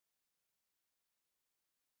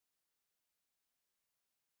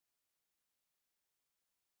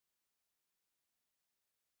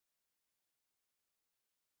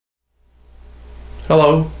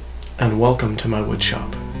Hello, and welcome to my wood shop.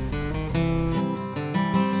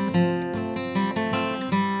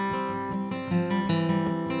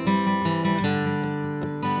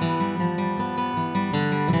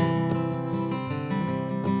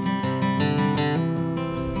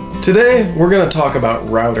 Today we're going to talk about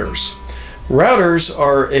routers. Routers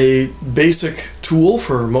are a basic tool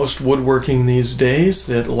for most woodworking these days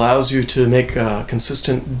that allows you to make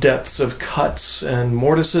consistent depths of cuts and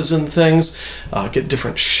mortises and things, get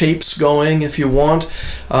different shapes going if you want,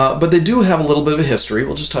 but they do have a little bit of a history.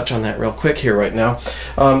 We'll just touch on that real quick here right now.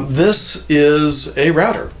 This is a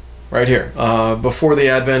router. Right here. Before the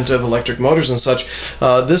advent of electric motors and such,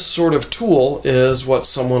 this sort of tool is what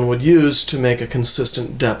someone would use to make a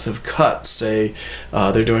consistent depth of cut. Say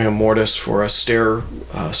they're doing a mortise for a stair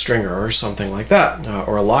stringer or something like that,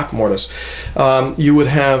 or a lock mortise. You would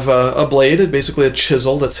have a blade, basically a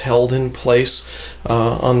chisel that's held in place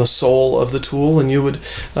on the sole of the tool, and you would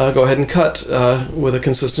go ahead and cut with a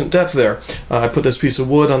consistent depth there. I put this piece of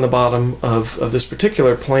wood on the bottom of this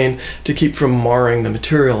particular plane to keep from marring the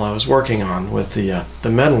material I was working on with the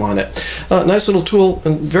metal on it. Nice little tool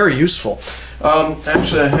and very useful.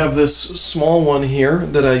 Actually, I have this small one here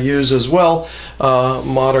that I use as well.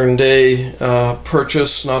 Modern day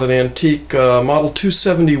purchase, not an antique, model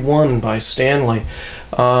 271 by Stanley.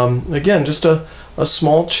 Again, just a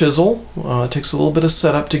small chisel. It takes a little bit of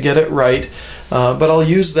setup to get it right, but I'll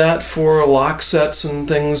use that for lock sets and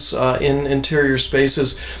things in interior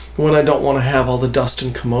spaces when I don't want to have all the dust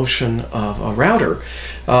and commotion of a router.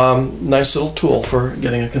 Nice little tool for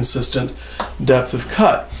getting a consistent depth of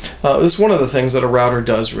cut. This is one of the things that a router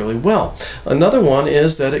does really well. Another one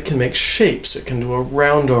is that it can make shapes. It can do a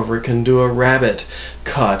round over, it can do a rabbit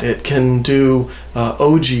cut, it can do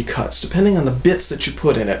OG cuts, depending on the bits that you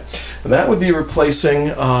put in it. And that would be replacing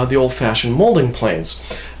the old-fashioned molding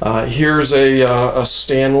planes. Here's a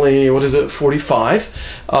Stanley, what is it,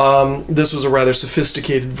 45. This was a rather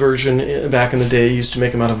sophisticated version back in the day. You used to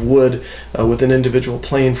make them out of wood with an individual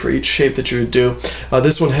plane for each shape that you would do.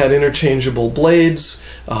 This one had interchangeable blades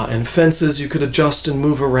and fences you could adjust and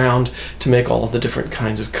move around to make all of the different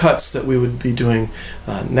kinds of cuts that we would be doing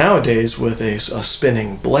nowadays with a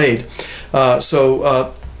spinning blade.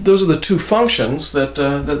 Those are the two functions that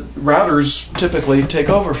routers typically take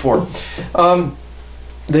over for.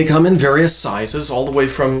 They come in various sizes, all the way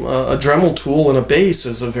from a Dremel tool and a base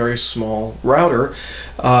is a very small router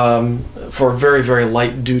for very, very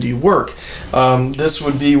light duty work. This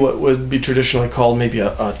would be what would be traditionally called maybe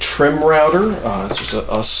a trim router. It's just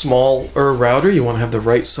a smaller router. You want to have the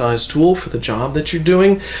right size tool for the job that you're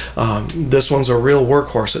doing. This one's a real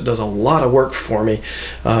workhorse. It does a lot of work for me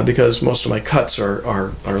because most of my cuts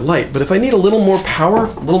are light. But if I need a little more power,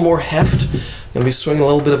 a little more heft, I'm going to be swinging a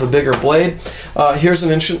little bit of a bigger blade. Here's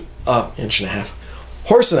an inch and a half,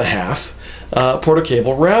 horse and a half Porter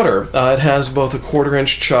cable router. It has both a 1/4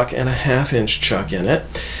 inch chuck and a 1/2 inch chuck in it,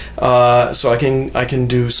 so I can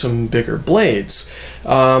do some bigger blades.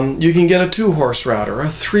 You can get a 2-horse router, a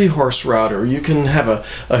 3-horse router. You can have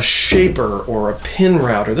a shaper or a pin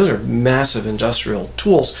router. Those are massive industrial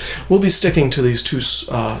tools. We'll be sticking to these two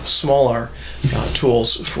smaller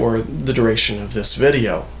tools for the duration of this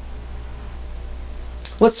video.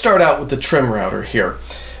 Let's start out with the trim router here.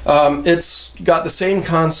 It's got the same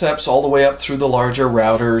concepts all the way up through the larger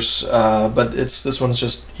routers, but this one's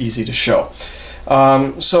just easy to show.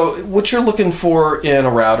 So what you're looking for in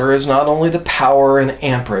a router is not only the power and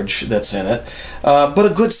amperage that's in it, but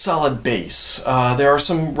a good solid base. There are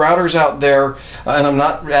some routers out there, and I'm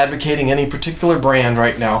not advocating any particular brand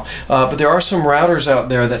right now, but there are some routers out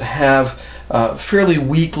there that have fairly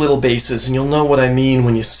weak little bases, and you'll know what I mean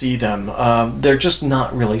when you see them. They're just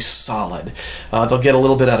not really solid. They'll get a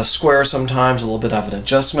little bit out of square sometimes, a little bit of an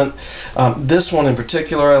adjustment. This one in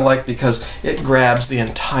particular I like because it grabs the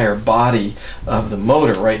entire body of the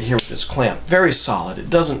motor right here with this clamp. Very solid. It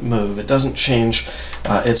doesn't move. It doesn't change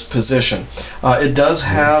its position. It does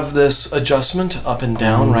have this adjustment up and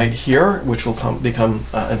down right here, which will become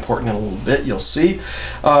important in a little bit, you'll see.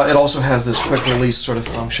 It also has this quick release sort of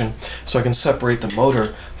function, so I can separate the motor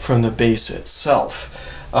from the base itself.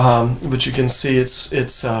 But you can see it's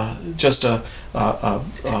just a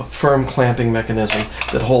firm clamping mechanism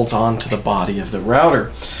that holds on to the body of the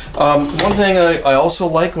router. One thing I also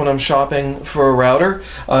like when I'm shopping for a router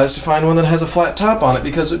is to find one that has a flat top on it,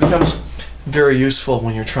 because it becomes very useful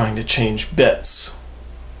when you're trying to change bits.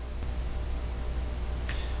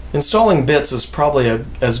 Installing bits is probably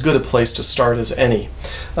as good a place to start as any.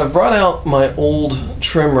 I've brought out my old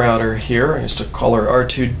trim router here. I used to call her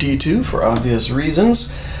R2D2 for obvious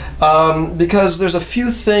reasons. because there's a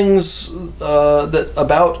few things that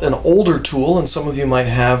about an older tool, and some of you might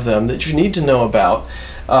have them, that you need to know about.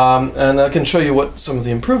 And I can show you what some of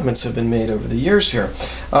the improvements have been made over the years here.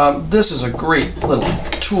 This is a great little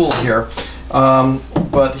tool here.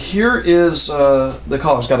 But here is the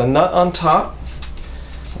collar. It's got a nut on top.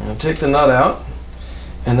 I'm going to take the nut out.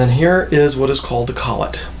 And then here is what is called the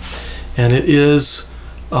collet. And it is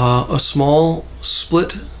a small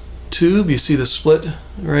split tube. You see the split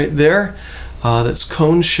right there that's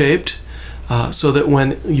cone shaped, so that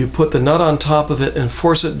when you put the nut on top of it and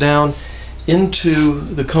force it down into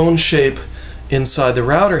the cone shape inside the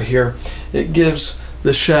router here, it gives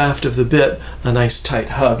the shaft of the bit a nice tight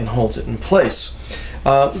hug and holds it in place.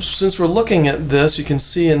 Since we're looking at this, you can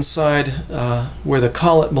see inside where the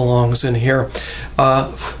collet belongs in here.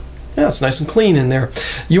 Yeah, it's nice and clean in there.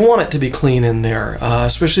 You want it to be clean in there,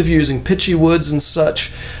 especially if you're using pitchy woods and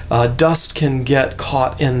such. Dust can get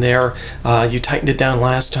caught in there. You tightened it down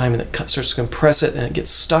last time and it starts to compress it and it gets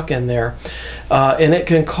stuck in there. And it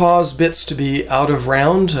can cause bits to be out of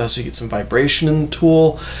round, so you get some vibration in the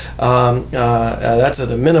tool. That's at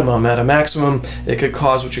a minimum. At a maximum, it could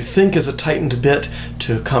cause what you think is a tightened bit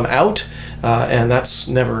to come out, and that's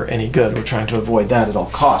never any good. We're trying to avoid that at all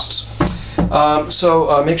costs.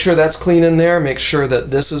 So make sure that's clean in there. Make sure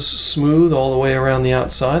that this is smooth all the way around the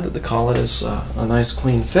outside, that the collet is a nice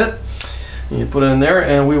clean fit. And you put it in there,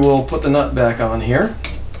 and we will put the nut back on here.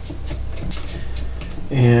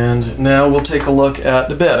 And now we'll take a look at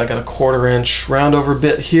the bit. I got a 1/4 inch round over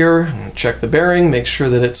bit here. I'm going to check the bearing, make sure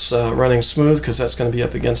that it's running smooth, because that's going to be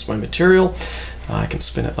up against my material. I can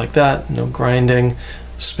spin it like that, no grinding.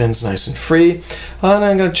 Spins nice and free. And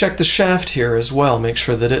I'm going to check the shaft here as well, make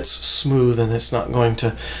sure that it's smooth and it's not going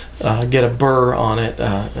to get a burr on it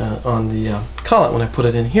on the collet when I put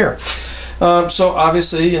it in here. So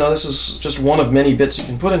obviously, you know, this is just one of many bits you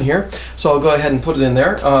can put in here, so I'll go ahead and put it in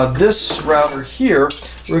there. This router here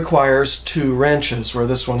requires 2 wrenches, where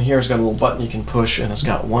this one here has got a little button you can push and it's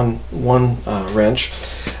got one wrench.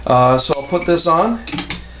 So I'll put this on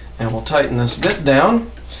and we'll tighten this bit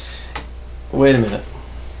down. Wait a minute.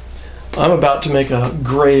 I'm about to make a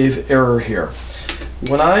grave error here.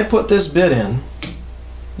 When I put this bit in,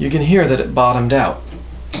 you can hear that it bottomed out.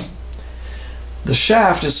 The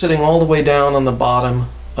shaft is sitting all the way down on the bottom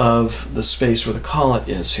of the space where the collet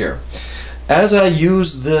is here. As I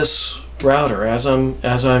use this router, as I'm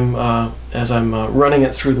running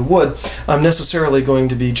it through the wood, I'm necessarily going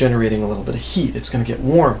to be generating a little bit of heat. It's going to get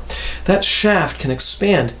warm. That shaft can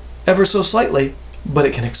expand ever so slightly, but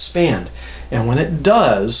it can expand. And when it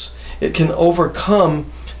does, it can overcome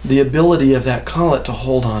the ability of that collet to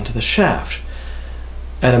hold on to the shaft.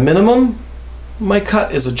 At a minimum, my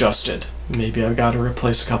cut is adjusted. Maybe I've got to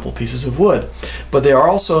replace a couple pieces of wood. But they are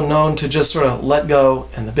also known to just sort of let go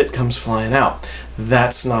and the bit comes flying out.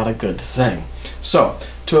 That's not a good thing. So,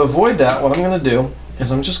 to avoid that, what I'm going to do is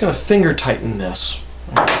I'm just going to finger tighten this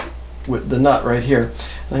with the nut right here.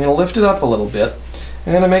 And I'm going to lift it up a little bit.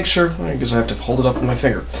 I'm going to make sure, because I have to hold it up with my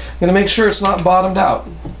finger, I'm going to make sure it's not bottomed out.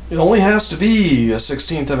 It only has to be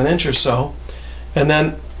 1/16 of an inch or so. And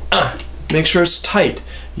then make sure it's tight.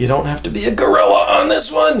 You don't have to be a gorilla on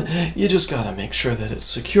this one. You just got to make sure that it's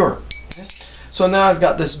secure. Okay? So now I've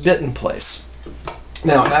got this bit in place.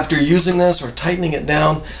 Now, after using this or tightening it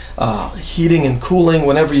down, heating and cooling,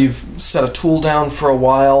 whenever you've set a tool down for a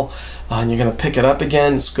while, and you're going to pick it up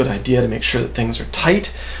again, it's a good idea to make sure that things are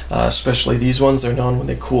tight, especially these ones. They're known when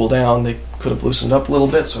they cool down, they could have loosened up a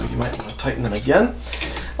little bit, so you might want to tighten them again.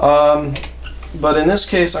 But in this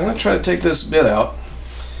case, I'm going to try to take this bit out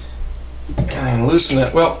and loosen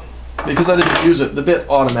it. Well, because I didn't use it, the bit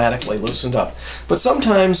automatically loosened up. But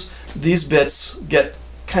sometimes these bits get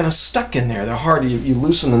kind of stuck in there. They're hard. You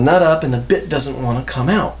loosen the nut up and the bit doesn't want to come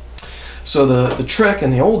out. So the trick in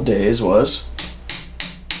the old days was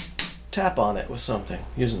tap on it with something,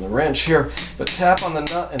 using the wrench here, but tap on the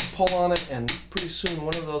nut and pull on it, and pretty soon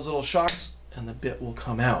one of those little shocks and the bit will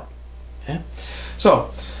come out. Okay?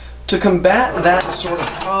 So, to combat that sort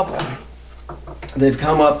of problem, they've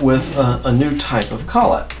come up with a new type of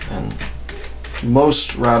collet, and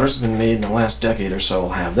most routers have been made in the last decade or so will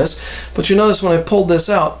have this, but you notice when I pulled this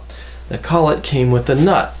out, the collet came with the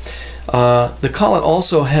nut. The collet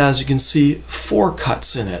also has, you can see, 4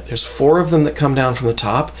 cuts in it. There's 4 of them that come down from the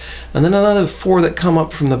top, and then another 4 that come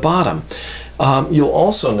up from the bottom. You'll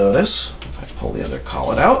also notice, if I pull the other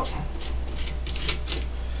collet out,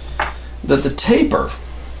 that the taper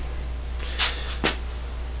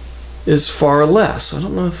is far less. I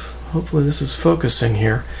don't know if, hopefully this is focusing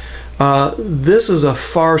here. This is a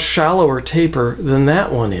far shallower taper than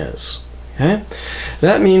that one is. Okay?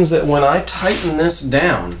 That means that when I tighten this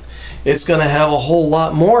down, it's going to have a whole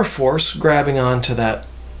lot more force grabbing onto that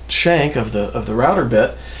shank of the router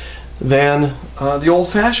bit than the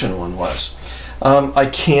old-fashioned one was. I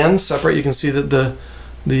can separate. You can see that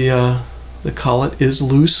the collet is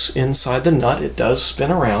loose inside the nut. It does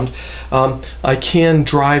spin around. I can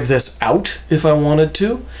drive this out if I wanted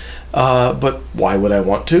to, but why would I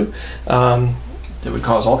want to? It would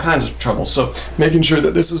cause all kinds of trouble. So making sure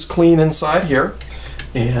that this is clean inside here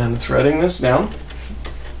and threading this down.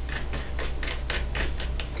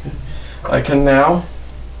 I can now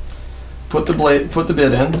put the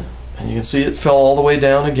bit in, and you can see it fell all the way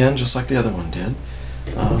down again, just like the other one did.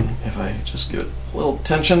 If I just give it a little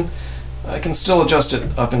tension, I can still adjust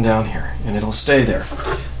it up and down here, and it'll stay there.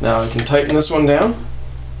 Now I can tighten this one down,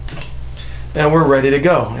 and we're ready to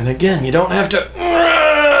go. And again, you don't have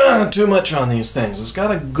to too much on these things. It's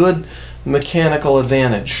got a good mechanical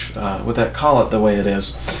advantage with that collet the way it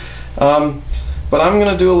is. But I'm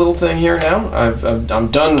going to do a little thing here now.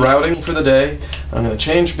 I'm done routing for the day. I'm going to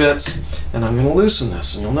change bits, and I'm going to loosen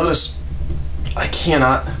this. And you'll notice I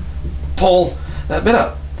cannot pull that bit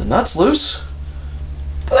out. The nut's loose,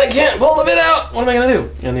 but I can't pull the bit out. What am I going to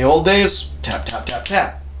do? In the old days, tap, tap, tap,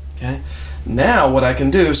 tap. Okay. Now what I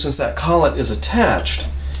can do, since that collet is attached,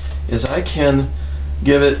 is I can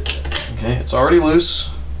give it, okay, it's already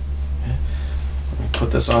loose. Okay. Let me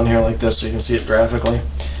put this on here like this so you can see it graphically.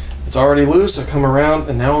 It's already loose. I come around,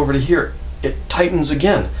 and now over to here, it tightens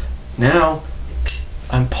again. Now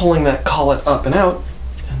I'm pulling that collet up and out,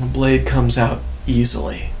 and the blade comes out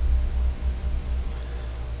easily.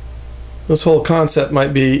 This whole concept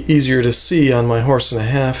might be easier to see on my 1.5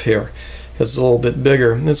 horse here. It's a little bit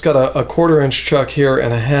bigger. It's got a 1/4 inch chuck here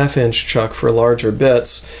and a 1/2 inch chuck for larger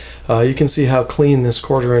bits. You can see how clean this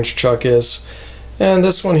 1/4 inch chuck is. And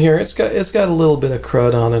this one here, it's got a little bit of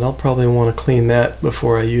crud on it. I'll probably want to clean that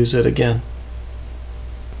before I use it again.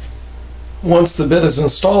 Once the bit is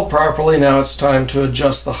installed properly, now it's time to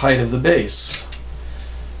adjust the height of the base.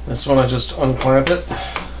 This one I just unclamp it,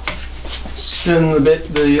 spin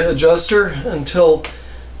the adjuster until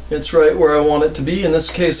it's right where I want it to be. In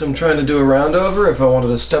this case, I'm trying to do a round over. If I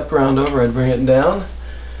wanted a stepped round over, I'd bring it down.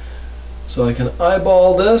 So I can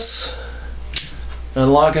eyeball this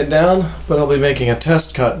and lock it down, but I'll be making a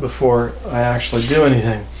test cut before I actually do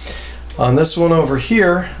anything. On this one over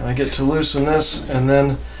here, I get to loosen this, and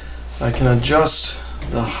then I can adjust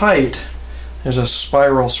the height. There's a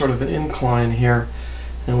spiral, sort of an incline here,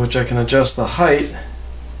 in which I can adjust the height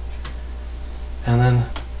and then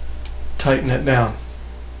tighten it down.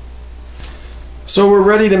 So we're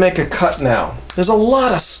ready to make a cut now. There's a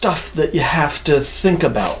lot of stuff that you have to think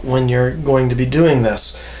about when you're going to be doing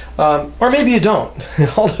this. Or maybe you don't.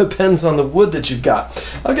 It all depends on the wood that you've got.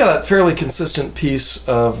 I've got a fairly consistent piece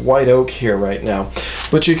of white oak here right now,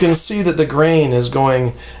 but you can see that the grain is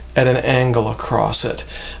going at an angle across it.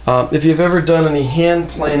 If you've ever done any hand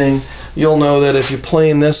planing, you'll know that if you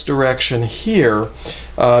plane this direction here,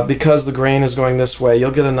 because the grain is going this way,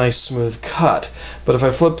 you'll get a nice smooth cut. But if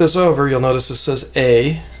I flip this over, you'll notice it says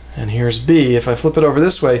A, and here's B. If I flip it over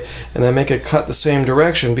this way and I make a cut the same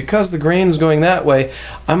direction, because the grain's going that way,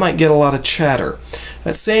 I might get a lot of chatter.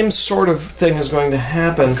 That same sort of thing is going to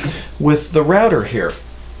happen with the router here.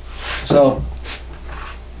 So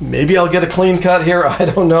maybe I'll get a clean cut here, I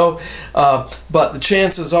don't know. But the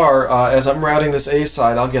chances are, as I'm routing this A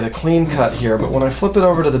side, I'll get a clean cut here. But when I flip it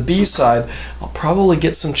over to the B side, I'll probably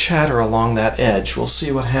get some chatter along that edge. We'll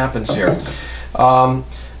see what happens here.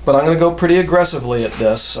 But I'm going to go pretty aggressively at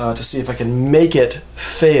this to see if I can make it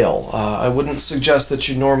fail. I wouldn't suggest that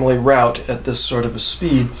you normally route at this sort of a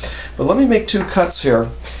speed. But let me make 2 cuts here,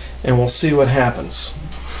 and we'll see what happens.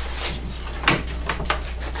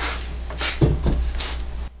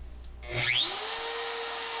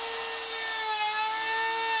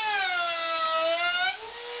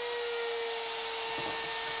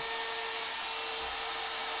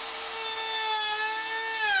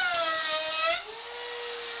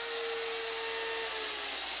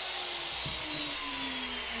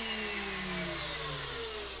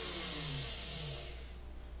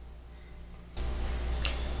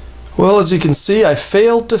 Well, as you can see, I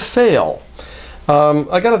failed to fail.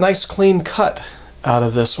 I got a nice clean cut out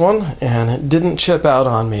of this one, and it didn't chip out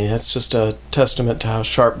on me. That's just a testament to how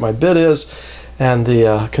sharp my bit is and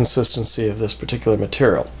the consistency of this particular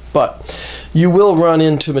material. But you will run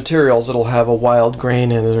into materials that'll have a wild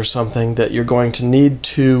grain in it or something that you're going to need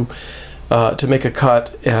to make a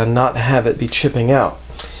cut and not have it be chipping out.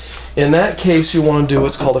 In that case, you want to do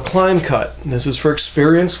what's called a climb cut. This is for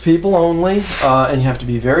experienced people only, and you have to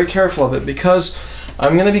be very careful of it because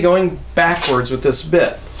I'm going to be going backwards with this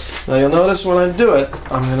bit. Now you'll notice when I do it,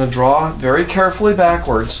 I'm going to draw very carefully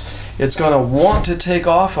backwards. it's going to want to take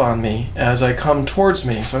off on me as I come towards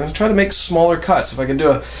me. So I'm going to try to make smaller cuts. If I can do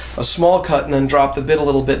a small cut and then drop the bit a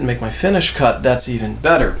little bit and make my finish cut, that's even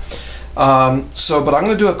better. But I'm going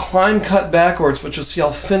to do a climb cut backwards, but you'll see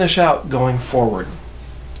I'll finish out going forward.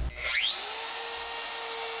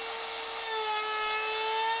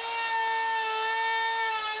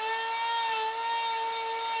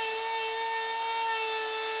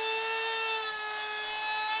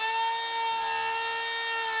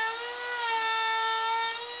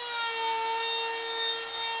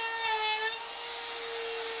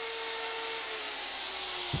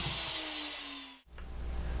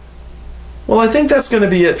 Well, I think that's going to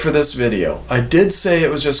be it for this video. I did say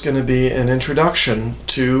it was just going to be an introduction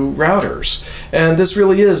to routers, and this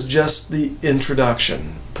really is just the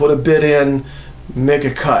introduction. Put a bit in, make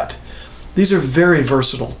a cut. These are very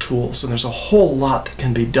versatile tools, and there's a whole lot that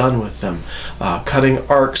can be done with them. Cutting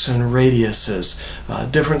arcs and radiuses,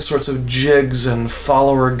 different sorts of jigs and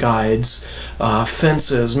follower guides,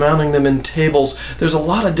 fences, mounting them in tables. There's a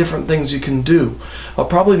lot of different things you can do. I'll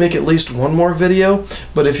probably make at least one more video,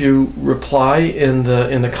 but if you reply in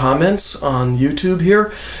the comments on YouTube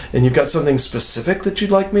here, and you've got something specific that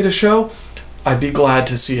you'd like me to show, I'd be glad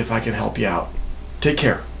to see if I can help you out. Take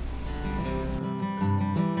care.